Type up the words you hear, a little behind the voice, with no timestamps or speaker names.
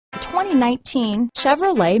2019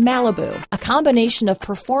 Chevrolet Malibu, a combination of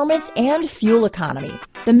performance and fuel economy.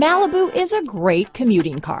 The Malibu is a great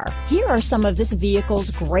commuting car. Here are some of this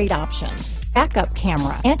vehicle's great options: backup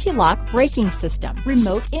camera, anti-lock braking system,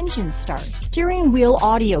 remote engine start, steering wheel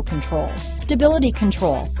audio controls, stability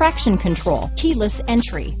control, traction control, keyless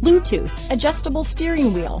entry, Bluetooth, adjustable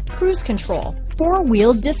steering wheel, cruise control,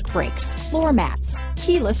 four-wheel disc brakes, floor mats,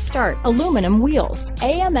 keyless start, aluminum wheels,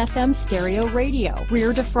 AM/FM stereo radio,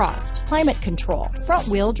 rear defrost, climate control, front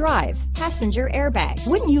wheel drive, passenger airbag.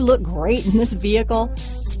 Wouldn't you look great in this vehicle?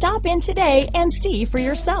 Stop in today and see for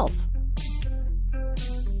yourself.